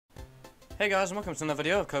Hey guys, and welcome to another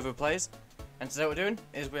video of Kovu Plays. And today what we're doing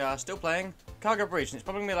is we are still playing Cargo Breach, and it's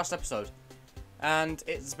probably my last episode. And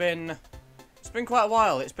it's been quite a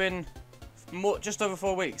while. It's been just over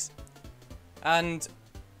 4 weeks. And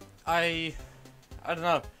I don't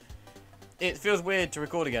know. It feels weird to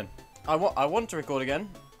record again. I want to record again,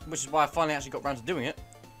 which is why I finally actually got around to doing it.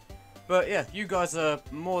 But yeah, you guys are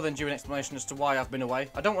more than due an explanation as to why I've been away.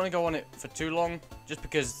 I don't want to go on it for too long, just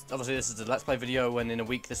because obviously this is a Let's Play video and in a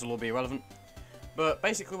week this will all be irrelevant. But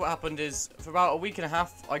basically what happened is, for about a week and a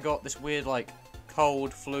half, I got this weird like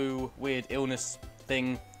cold, flu, weird illness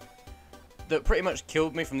thing that pretty much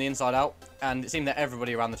killed me from the inside out. And it seemed that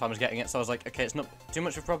everybody around the time was getting it, so I was like, okay, it's not too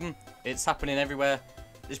much of a problem. It's happening everywhere.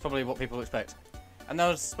 It's probably what people expect. And I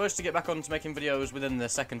was supposed to get back on to making videos within the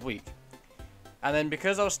second week. And then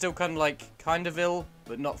because I was still kind of ill,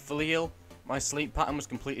 but not fully ill, my sleep pattern was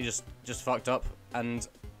completely just fucked up. And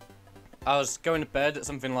I was going to bed at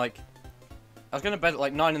something like... I was going to bed at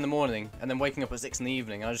like 9 in the morning, and then waking up at 6 in the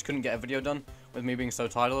evening, and I just couldn't get a video done, with me being so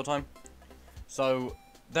tired all the time. So,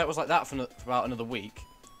 that was like that for about another week.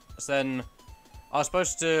 So then, I was trying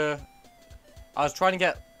to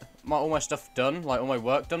get all my stuff done, like all my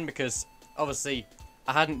work done, because obviously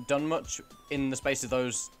I hadn't done much in the space of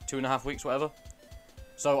those 2.5 weeks, whatever.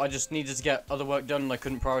 So I just needed to get other work done, and I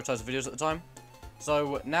couldn't prioritize videos at the time.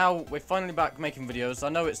 So now we're finally back making videos. I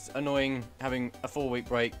know it's annoying having a 4-week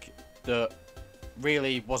break that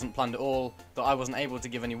really wasn't planned at all, that I wasn't able to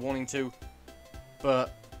give any warning to,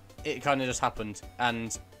 but it kind of just happened,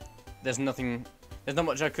 and there's not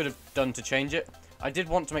much I could have done to change it. I did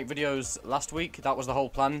want to make videos last week. That was the whole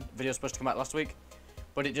plan. Videos supposed to come out last week,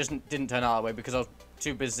 but it just didn't turn out that way because I was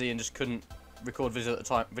too busy and just couldn't record videos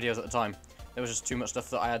at the time. There was just too much stuff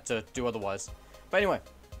that I had to do otherwise. But anyway,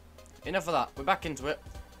 enough of that. We're back into it.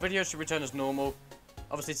 Videos should return as normal.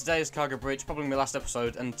 Obviously today is Cargo Bridge, probably my last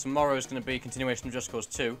episode, and tomorrow is going to be a continuation of Just Cause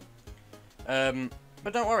 2.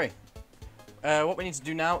 But don't worry. What we need to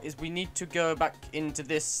do now is we need to go back into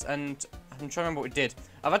this, and I'm trying to remember what we did.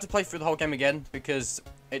 I've had to play through the whole game again because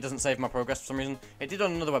it doesn't save my progress for some reason. It did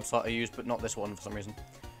on another website I used, but not this one for some reason.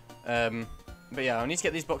 But yeah, I need to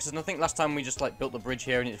get these boxes, and I think last time we just like built the bridge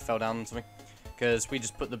here and it fell down or something, because we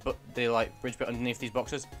just put the like bridge bit underneath these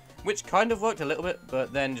boxes, which kind of worked a little bit,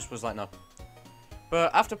 but then just was like no.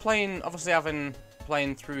 But after playing, obviously having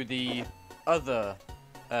playing through the other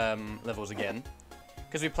levels again,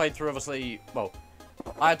 because we played through obviously, well,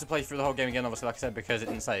 I had to play through the whole game again, obviously, like I said, because it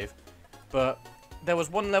didn't save. But there was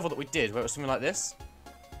one level that we did where it was something like this,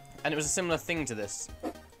 and it was a similar thing to this,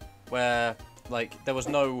 where like there was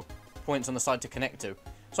no points on the side to connect to.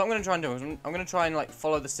 So what I'm going to try and do is I'm going to try and like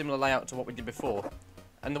follow the similar layout to what we did before.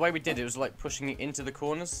 And the way we did it was like pushing it into the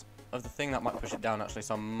corners of the thing. That might push it down actually,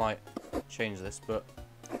 so I might change this, but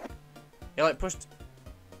it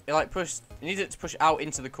needed it to push out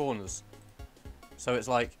into the corners. So it's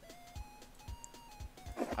like,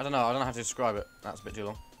 I don't know how to describe it. That's a bit too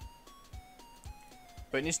long.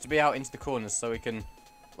 But it needs to be out into the corners so we can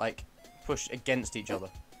like push against each other.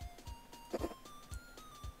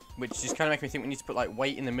 Which just kind of makes me think we need to put like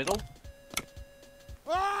weight in the middle.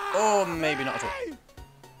 Or maybe not at all.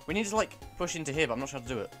 We need to like push into here, but I'm not sure how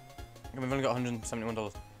to do it. Okay, we've only got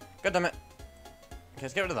 $171. God damn it. Okay,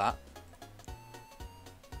 let's get rid of that.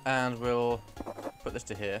 And we'll put this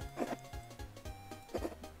to here.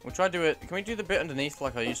 We'll try to do it. Can we do the bit underneath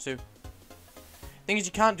like I used to? Thing is,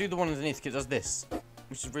 you can't do the one underneath because it does this,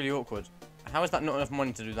 which is really awkward. How is that not enough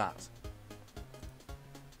money to do that?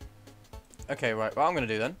 Okay, right. What I'm going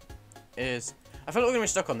to do then is... I feel like we're going to be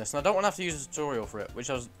stuck on this, and I don't want to have to use a tutorial for it, which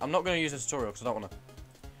I'm not going to use a tutorial because I don't want to.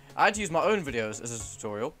 I had to use my own videos as a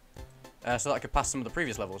tutorial, so that I could pass some of the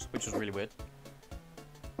previous levels, which was really weird.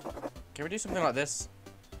 Can we do something like this?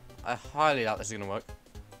 I highly doubt this is going to work.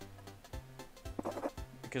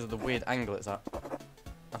 Because of the weird angle it's at.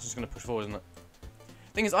 That's just going to push forward, isn't it?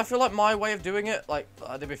 Thing is, I feel like my way of doing it, like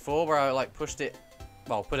I did before, where I like pushed it,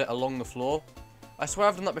 well, put it along the floor. I swear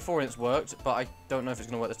I've done that before and it's worked, but I don't know if it's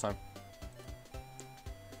going to work this time.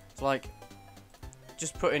 It's like,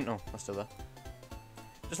 just put in, oh, that's still there.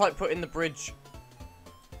 Just like put in the bridge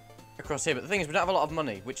across here. But the thing is, we don't have a lot of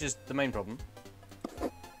money, which is the main problem.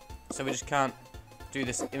 So we just can't do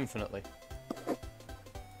this infinitely.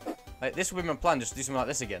 Like, this would be my plan, just to do something like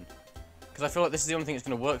this again. Because I feel like this is the only thing that's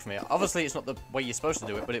going to work for me. Obviously, it's not the way you're supposed to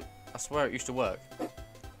do it, but I swear it used to work.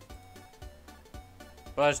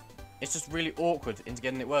 But it's just really awkward into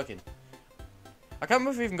getting it working. I can't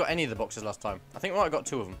remember if we even got any of the boxes last time. I think we might have got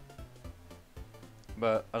 2 of them.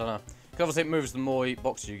 But, I don't know. Because obviously it moves the more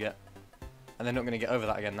boxes you get. And they're not going to get over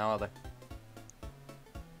that again now, are they?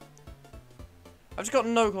 I've just got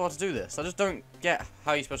no clue how to do this. I just don't get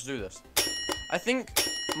how you're supposed to do this. I think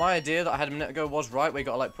my idea that I had a minute ago was right, where you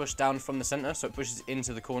gotta like push down from the center so it pushes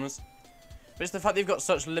into the corners. But it's the fact that you've got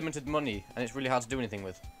such limited money and it's really hard to do anything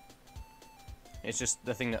with. It's just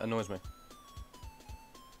the thing that annoys me.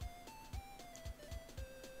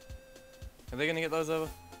 Are they gonna get those over?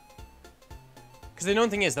 Because the annoying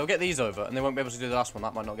thing is, they'll get these over and they won't be able to do the last one.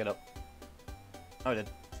 That might not get up. Oh, it did.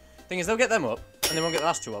 Thing is, they'll get them up and they won't get the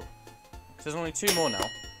last two up. Because there's only 2 more now,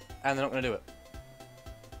 and they're not gonna do it.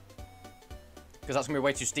 Because that's going to be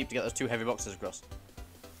way too steep to get those 2 heavy boxes across.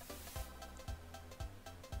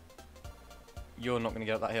 You're not going to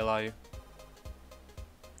get up that hill, are you?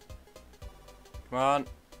 Come on.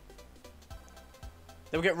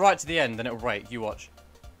 They'll get right to the end, then it'll break. You watch.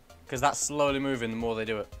 Because that's slowly moving the more they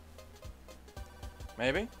do it.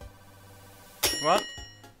 Maybe? Come on.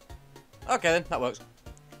 Okay then, that works.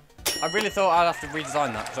 I really thought I'd have to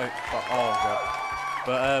redesign that. So, oh, God.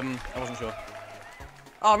 But, I wasn't sure.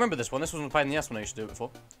 Oh, I remember this one. This wasn't a pain in the ass when I used to do it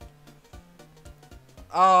before.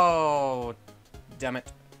 Oh, damn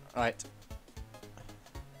it. Right.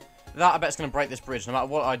 That, I bet, is going to break this bridge. No matter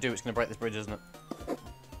what I do, it's going to break this bridge, isn't it?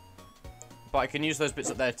 But I can use those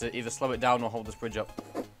bits up there to either slow it down or hold this bridge up.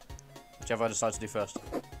 Whichever I decide to do first.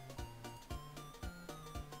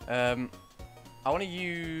 I want to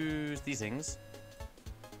use these things.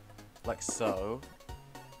 Like so.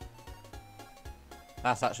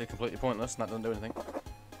 That's actually completely pointless, and that doesn't do anything.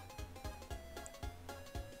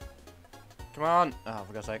 Come on! Oh,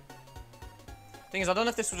 for God's sake. Thing is, I don't know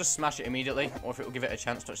if this will just smash it immediately, or if it will give it a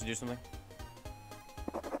chance to actually do something.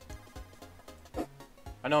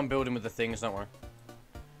 I know I'm building with the things, don't worry.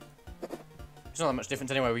 It's not that much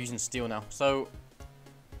different anyway, we're using steel now. So,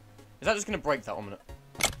 is that just going to break that 1 minute?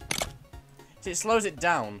 See, it slows it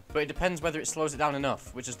down, but it depends whether it slows it down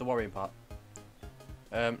enough, which is the worrying part.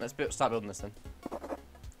 Let's start building this then.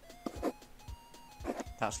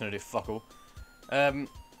 That's going to do fuck all.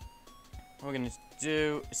 What we're going to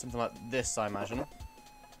do is something like this, I imagine.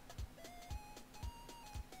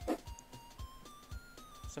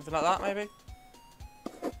 Something like that, maybe?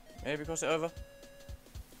 Maybe cross it over?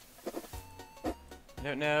 I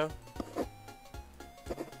don't know.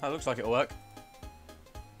 That looks like it'll work.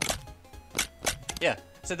 Yeah,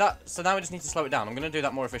 so now we just need to slow it down. I'm going to do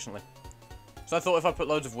that more efficiently. So I thought if I put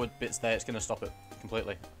loads of wood bits there, it's going to stop it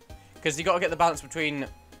completely. Because you got to get the balance between,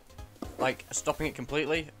 like, stopping it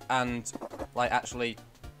completely and, like, actually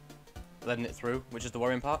letting it through, which is the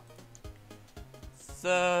worrying part.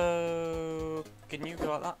 So, can you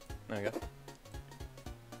go like that? There we go.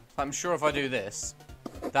 I'm sure if I do this,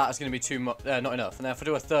 that is going to be too much, not enough. And then if I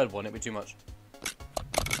do a third one, it'll be too much.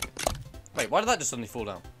 Wait, why did that just suddenly fall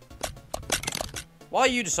down? Why are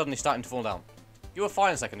you just suddenly starting to fall down? You were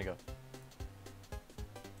fine a second ago.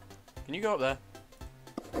 Can you go up there?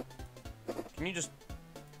 Can you just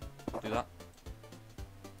do that?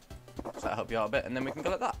 Does that help you out a bit? And then we can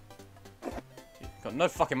go like that. You've got no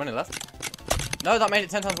fucking money left. No, that made it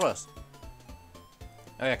 10 times worse.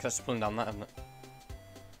 Oh yeah, because that's pulling down that, isn't it?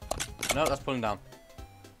 No, that's pulling down.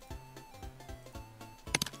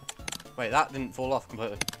 Wait, that didn't fall off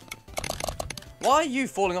completely. Why are you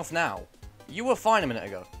falling off now? You were fine a minute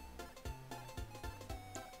ago.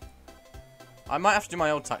 I might have to do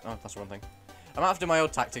my old tactic. Oh, that's the wrong thing. I might have to do my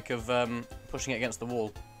old tactic of pushing it against the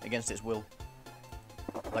wall, against its will.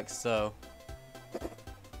 Like so.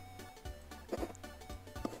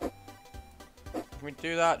 Can we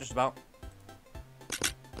do that? Just about.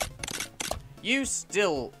 You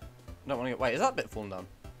still don't want to get... Wait, is that bit falling down?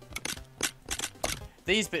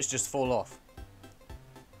 These bits just fall off.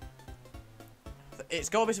 It's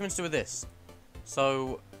got to be something to do with this.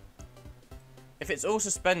 So, if it's all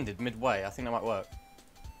suspended midway, I think that might work.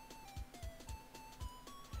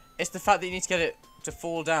 It's the fact that you need to get it to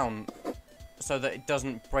fall down so that it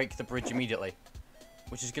doesn't break the bridge immediately.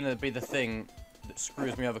 Which is going to be the thing that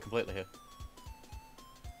screws me over completely here.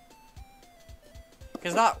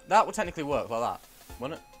 Because that will technically work like that,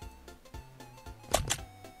 won't it?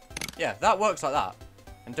 Yeah, that works like that.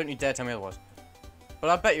 And don't you dare tell me otherwise. But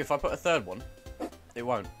I bet you if I put a third one, it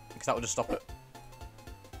won't. Because that will just stop it.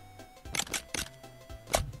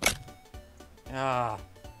 Ah.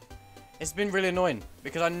 It's been really annoying.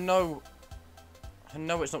 Because I know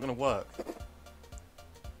it's not going to work.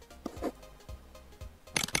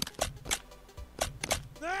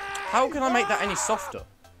 How can I make that any softer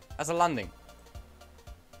as a landing?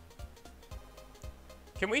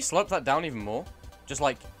 Can we slope that down even more? Just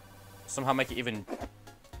like, somehow make it even,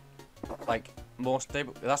 like, more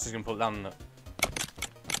stable? That's just going to pull it down, isn't it?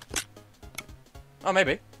 Oh,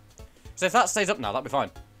 maybe. So if that stays up now, that'll be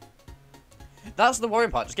fine. That's the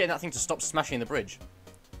worrying part, just getting that thing to stop smashing the bridge.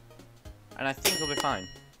 And I think it'll be fine.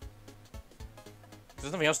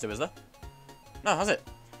 Because there's nothing else to do, is there? No, has it?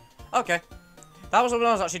 Okay. That was the one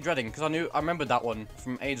I was actually dreading, because I remembered that one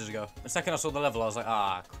from ages ago. The second I saw the level, I was like,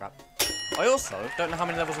 ah, crap. I also don't know how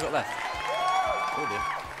many levels I've got left. Oh, dear.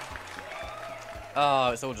 Oh,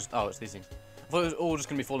 it's all just, oh, it's these things. I thought it was all just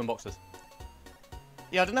going to be falling boxes.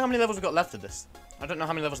 Yeah, I don't know how many levels we've got left of this. I don't know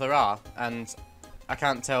how many levels there are, and I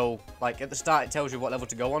can't tell, like, at the start it tells you what level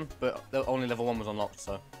to go on, but only level 1 was unlocked,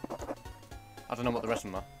 so I don't know what the rest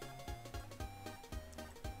of them are.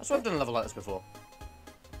 I swear I've done a level like this before.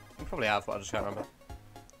 I probably have, but I just can't remember.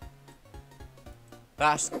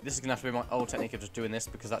 This is going to have to be my old technique of just doing this,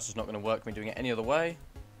 because that's just not going to work me doing it any other way.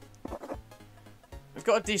 We've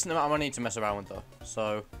got a decent amount of money to mess around with, though,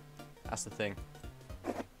 so that's the thing.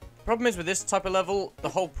 Problem is, with this type of level, the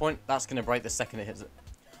whole point, that's going to break the second it hits it.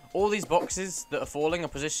 All these boxes that are falling are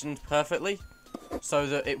positioned perfectly, so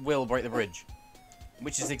that it will break the bridge.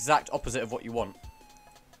 Which is the exact opposite of what you want.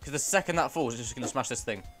 Because the second that falls, it's just going to smash this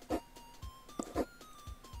thing.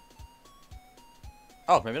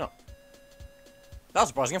 Oh, maybe not. That's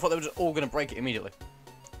surprising. I thought they were just all going to break it immediately.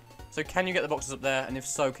 So can you get the boxes up there? And if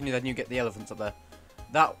so, can you then get the elephants up there?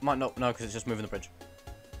 That might not, no, because it's just moving the bridge.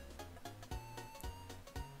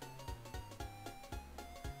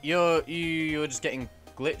 You're just getting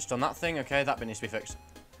glitched on that thing. Okay, that bit needs to be fixed.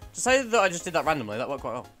 To say that I just did that randomly, that worked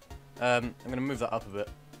quite well. I'm going to move that up a bit,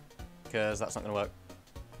 because that's not going to work.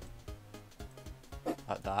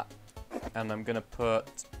 Like that. And I'm going to put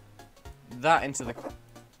that into the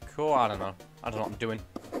core. I don't know what I'm doing.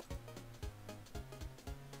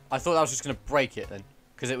 I thought that was just going to break it then,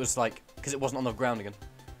 because it was like, because it wasn't on the ground again.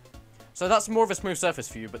 So that's more of a smooth surface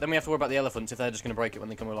for you, but then we have to worry about the elephants if they're just going to break it when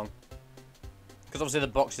they come along. Because obviously the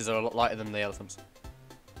boxes are a lot lighter than the elephants.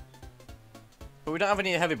 But we don't have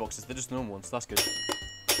any heavy boxes, they're just normal ones, so that's good.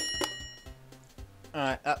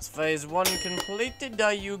 Alright, that's phase 1 completed.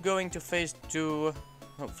 Are you going to phase 2?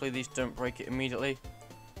 Hopefully these don't break it immediately.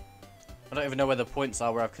 I don't even know where the points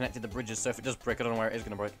are where I've connected the bridges, so if it does break, I don't know where it is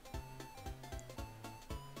going to break.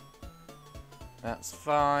 That's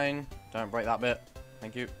fine. Don't break that bit.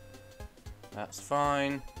 Thank you. That's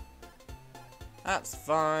fine. That's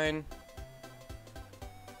fine.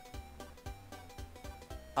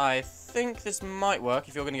 I think this might work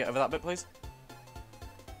if you're going to get over that bit, please.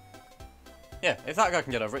 Yeah, if that guy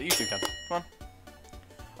can get over it, you two can. Come on.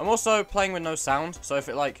 I'm also playing with no sound, so if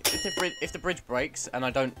the bridge breaks and I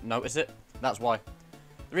don't notice it, that's why.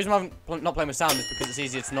 The reason why I'm not playing with sound is because it's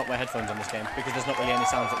easier to not wear headphones on this game, because there's not really any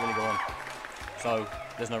sounds that really go on. So,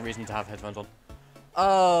 there's no reason to have headphones on.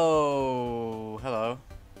 Oh, hello.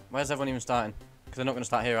 Where's everyone even starting? Because they're not going to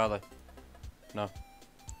start here, are they? No.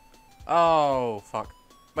 Oh, fuck.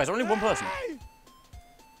 Wait, is there only one person?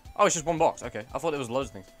 Oh, it's just one box. Okay, I thought there was loads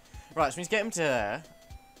of things. Right, so we need to get him to there.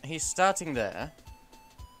 He's starting there.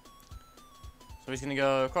 So he's going to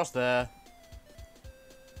go across there.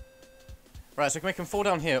 Right, so we can make him fall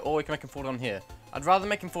down here, or we can make him fall down here. I'd rather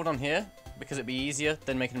make him fall down here, because it'd be easier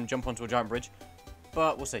than making him jump onto a giant bridge.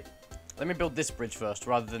 But we'll see. Let me build this bridge first,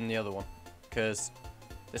 rather than the other one. Because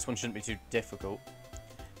this one shouldn't be too difficult.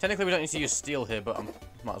 Technically, we don't need to use steel here, but I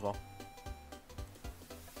might as well.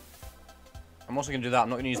 I'm also going to do that. I'm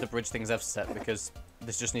not going to use the bridge things I've set, because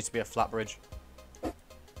this just needs to be a flat bridge. Let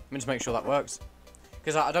me just make sure that works.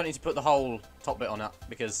 Because I don't need to put the whole top bit on that,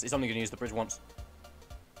 because it's only going to use the bridge once.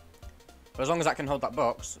 But as long as that can hold that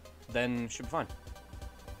box, then it should be fine.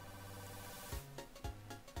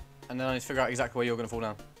 And then I need to figure out exactly where you're going to fall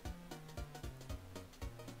down.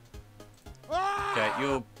 Okay,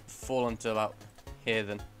 you'll fall onto about here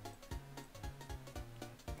then.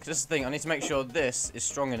 Because this is the thing, I need to make sure this is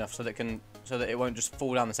strong enough so that it won't just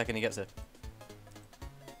fall down the second he gets it.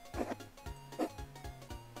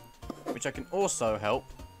 Which I can also help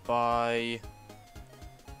by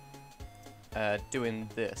doing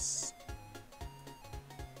this.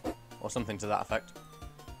 Or something to that effect.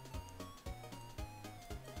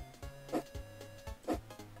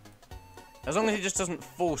 As long as he just doesn't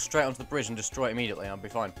fall straight onto the bridge and destroy it immediately, I'll be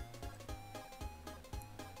fine.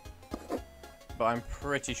 But I'm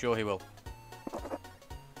pretty sure he will.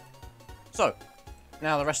 So,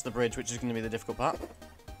 now the rest of the bridge, which is going to be the difficult part.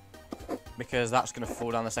 Because that's going to fall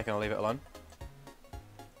down the second I leave it alone.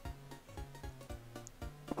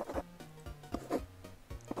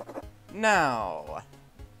 Now,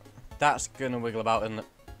 that's going to wiggle about, isn't it?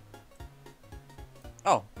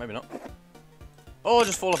 Oh, maybe not. Or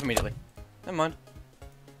just fall off immediately. Never mind.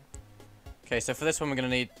 Okay, so for this one we're going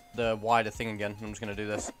to need the wider thing again. I'm just going to do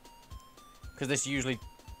this. Because this usually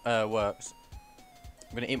works.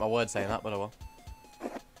 I'm going to eat my word saying that, but I will.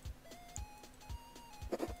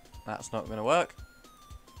 That's not going to work.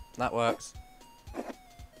 That works.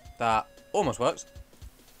 That almost works.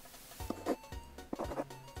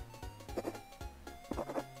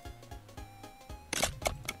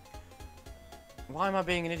 Why am I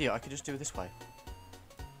being an idiot? I could just do it this way.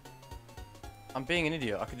 I'm being an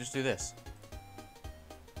idiot. I could just do this.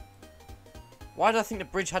 Why did I think the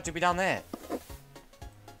bridge had to be down there?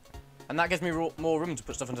 And that gives me more room to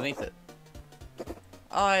put stuff underneath it.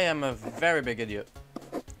 I am a very big idiot.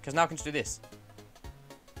 Because now I can just do this.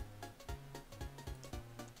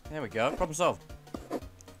 There we go. Problem solved.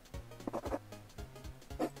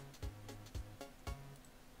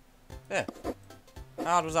 There. How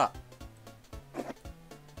hard was that?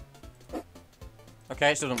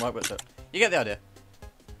 Okay, it still doesn't work, but you get the idea.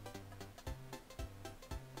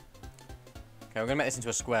 Okay, we're gonna make this into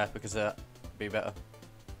a square because that'd be better.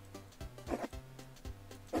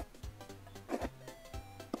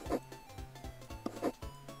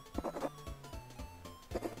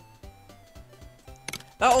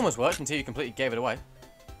 That almost worked until you completely gave it away.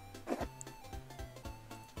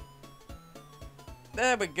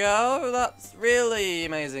 There we go. That's really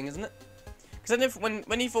amazing, isn't it? Because then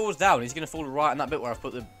when he falls down, he's going to fall right in that bit where I've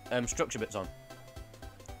put the structure bits on.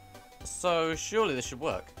 So surely this should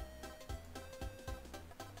work.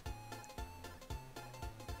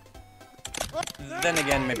 Then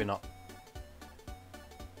again, maybe not.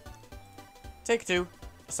 Take two.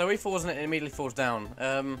 So he falls and it immediately falls down.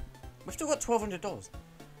 We've still got $1,200.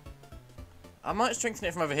 I might strengthen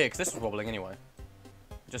it from over here because this was wobbling anyway.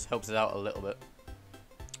 It just helps it out a little bit.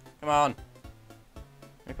 Come on.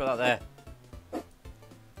 Let me put that there.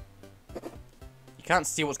 You can't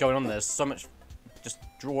see what's going on there. There's so much just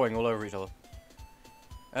drawing all over each other.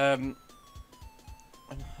 I'm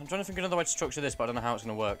trying to think of another way to structure this, but I don't know how it's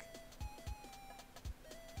going to work.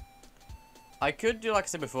 I could do like I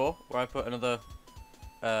said before, where I put another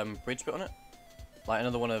bridge bit on it. Like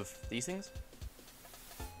another one of these things.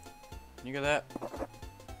 Can you go there?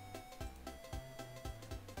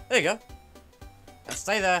 There you go. Now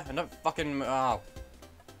stay there and don't fucking... Oh.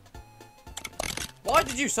 Why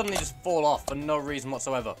did you suddenly just fall off for no reason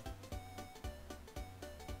whatsoever?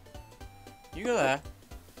 You go there.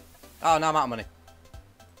 Oh, now I'm out of money.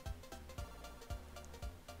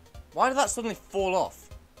 Why did that suddenly fall off?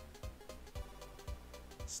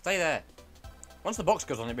 Stay there. Once the box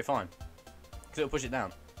goes on, it'll be fine. Because it'll push it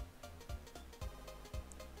down.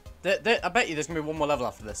 I bet you there's going to be one more level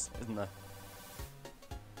after this, isn't there?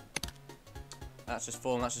 That's just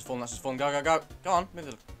fallen, that's just fallen, that's just fallen. Go, go, go. Go on. Move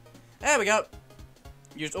it. There we go.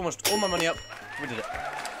 Used almost all my money up. We did it.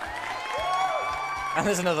 And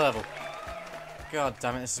there's another level. God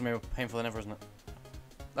damn it, this is more painful than ever, isn't it?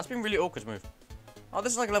 That's been really awkward to move. Oh,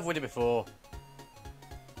 this is like a level we did before.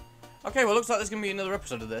 Okay, well, looks like there's going to be another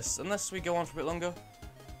episode of this. Unless we go on for a bit longer.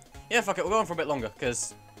 Yeah, fuck it, we'll go on for a bit longer.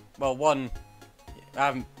 Because, well, one,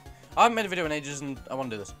 I haven't made a video in ages and I want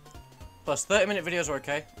to do this. Plus, 30-minute videos are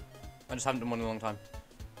okay. I just haven't done one in a long time.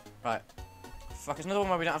 Right. Fuck, it's another one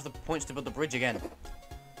where we don't have the points to build the bridge again.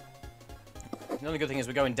 The only good thing is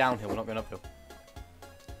we're going downhill, we're not going uphill.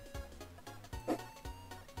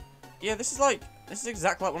 Yeah, this is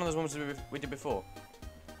exactly like one of those ones we did before.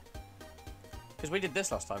 Because we did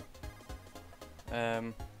this last time.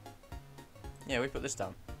 Yeah, we put this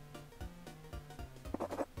down.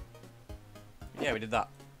 Yeah, we did that.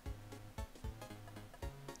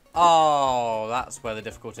 Oh, that's where the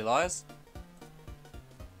difficulty lies.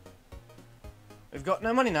 We've got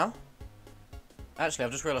no money now. Actually,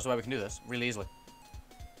 I've just realised the way we can do this really easily.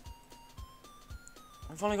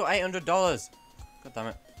 We've only got $800. God damn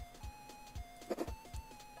it. There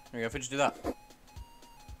we go, if we just do that.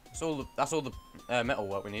 That's all the metal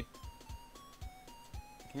work we need.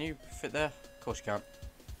 Can you fit there? Of course you can't.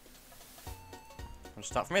 I'll just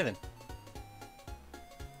start from here then.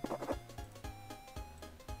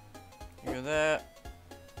 You go there.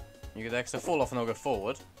 You go there, because they'll fall off and they'll go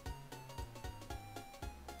forward.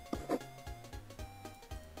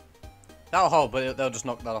 That'll hold, but they'll just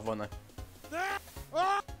knock that off, won't they?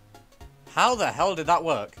 How the hell did that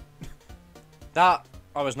work? That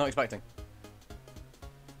I was not expecting.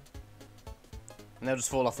 And they'll just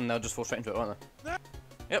fall off and they'll just fall straight into it, won't they?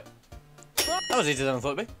 Yep. That was easier than I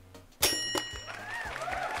thought it'd be.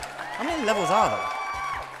 How many levels are there?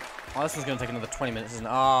 Oh, this one's going to take another 20 minutes, isn't it?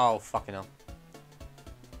 Oh, fucking hell.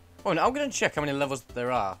 Oh, no, I'm going to check how many levels there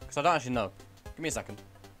are, because I don't actually know. Give me a second.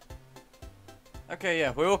 Okay,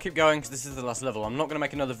 yeah, we'll all keep going, because this is the last level. I'm not going to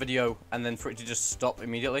make another video, and then for it to just stop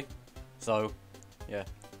immediately. So, yeah.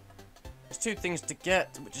 There's two things to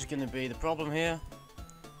get, which is going to be the problem here.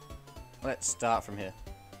 Let's start from here.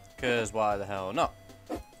 Because why the hell not?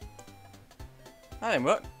 That didn't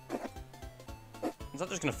work. Is that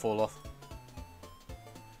just going to fall off?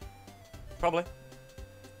 Probably.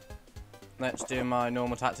 Let's do my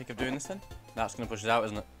normal tactic of doing this then. That's going to push it out,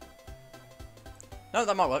 isn't it? No,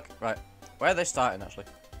 that might work. Right. Where are they starting, actually?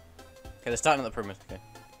 Okay, they're starting at the pyramid. Okay.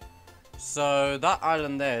 So, that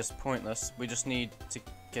island there is pointless. We just need to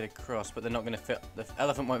get across, but they're not going to fit. The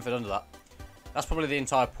elephant won't fit under that. That's probably the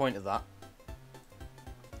entire point of that.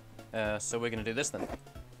 So we're going to do this then.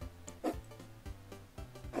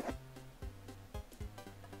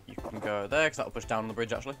 You can go there, because that'll push down on the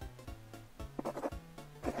bridge, actually.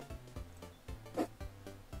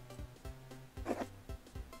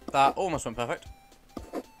 That almost went perfect.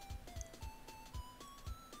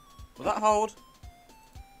 Will that hold?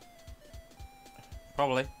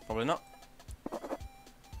 Probably. Probably not.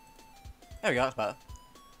 There we go, that's better.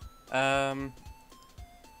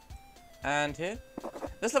 And here.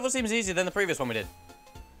 This level seems easier than the previous one we did.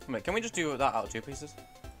 Wait, can we just do that out of 2 pieces?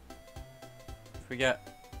 If we get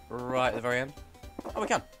right at the very end. Oh, we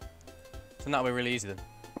can. So that'll be really easy then.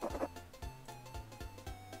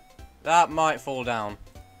 That might fall down.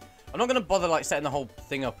 I'm not going to bother like setting the whole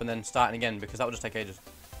thing up and then starting again because that will just take ages.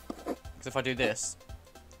 Because if I do this,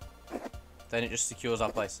 then it just secures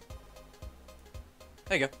our place.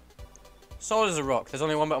 There you go. Solid as a rock. There's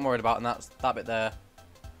only one bit I'm worried about, and that's that bit there.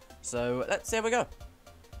 So let's see how we go.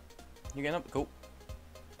 You getting up? Cool.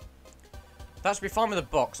 That should be fine with the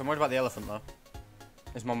box. I'm worried about the elephant though.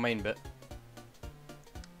 It's my main bit.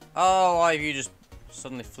 Oh, why have you just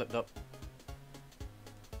suddenly flipped up?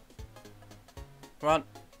 Come on.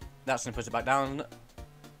 That's going to push it back down, isn't it?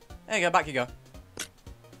 There you go, back you go.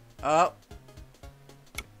 Oh.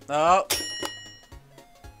 Oh.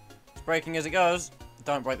 It's breaking as it goes.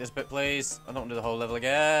 Don't break this bit, please. I don't want to do the whole level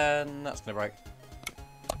again. That's going to break.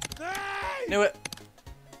 Hey! Knew it.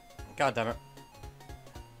 God damn it.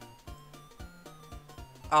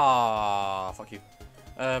 Ah, fuck you.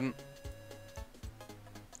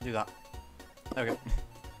 Do that. There we go.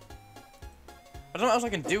 I don't know what else I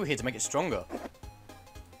can do here to make it stronger.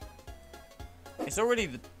 It's already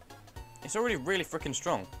really freaking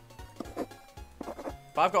strong.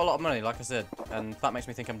 But I've got a lot of money, like I said, and that makes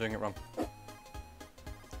me think I'm doing it wrong.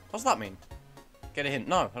 What's that mean? Get a hint.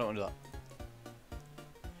 No, I don't want to do that.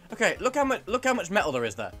 Okay, look how much metal there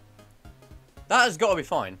is there. That has got to be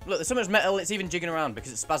fine. Look, there's so much metal, it's even jigging around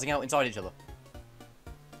because it's spazzing out inside each other.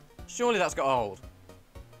 Surely that's got to hold.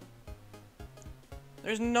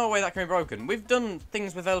 There is no way that can be broken. We've done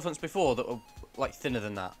things with elephants before that were, like, thinner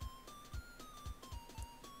than that.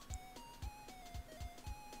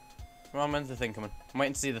 Come on, when's the thing coming? I'm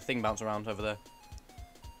waiting to see the thing bounce around over there.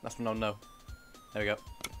 That's when I'll know. There we go.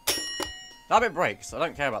 That bit breaks. I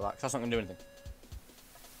don't care about that, because that's not going to do anything.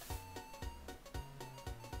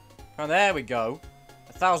 Oh, there we go.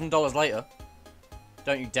 $1,000 later.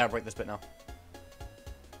 Don't you dare break this bit now.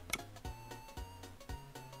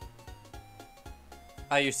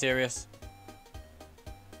 Are you serious?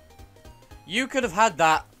 You could have had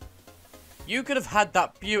that. You could have had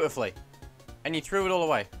that beautifully. And you threw it all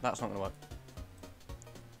away. That's not going to work.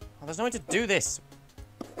 Oh, there's no way to do this.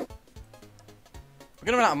 We're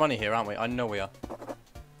going to run out of money here, aren't we? I know we are.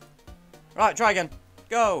 Right, try again.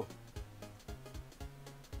 Go.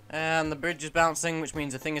 And the bridge is bouncing, which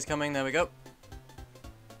means the thing is coming. There we go.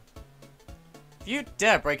 If you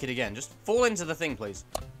dare break it again, just fall into the thing, please.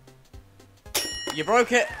 You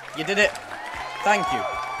broke it. You did it. Thank you.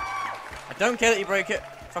 I don't care that you break it.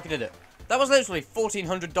 Fucking did it. That was literally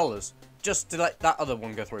 $1,400 just to let that other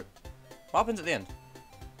one go through. What happens at the end?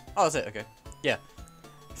 Oh, that's it. Okay. Yeah.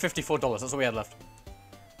 $54. That's all we had left.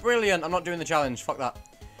 Brilliant. I'm not doing the challenge. Fuck that.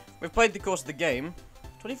 We've played the course of the game.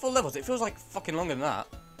 24 levels. It feels like fucking longer than that.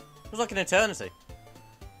 It feels like an eternity.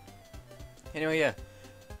 Anyway, yeah.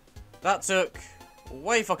 That took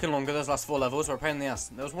way fucking longer. Those last 4 levels were a pain in the ass.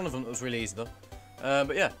 There was one of them that was really easy, though.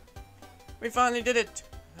 But yeah. We finally did it.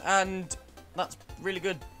 And that's really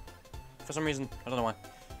good. For some reason. I don't know why.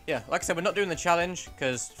 Yeah, like I said, we're not doing the challenge,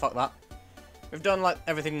 because fuck that. We've done, like,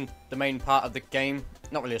 everything, the main part of the game.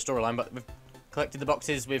 Not really a storyline, but we've collected the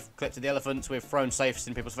boxes, we've collected the elephants, we've thrown safes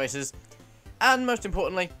in people's faces. And, most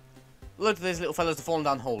importantly, loads of these little fellas have fallen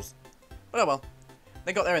down holes. But oh well.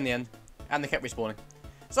 They got there in the end, and they kept respawning.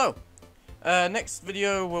 So, next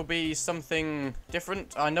video will be something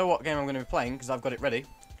different. I know what game I'm going to be playing, because I've got it ready.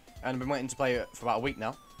 And I've been waiting to play it for about a week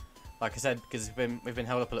now. Like I said, because we've been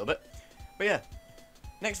held up a little bit. But yeah.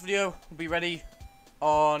 Next video will be ready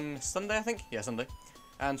on Sunday, I think. Yeah, Sunday.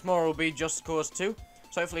 And tomorrow will be Just Cause 2.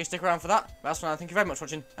 So hopefully stick around for that. But that's for now. Thank you very much for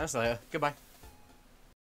watching, and I'll see you later. Goodbye.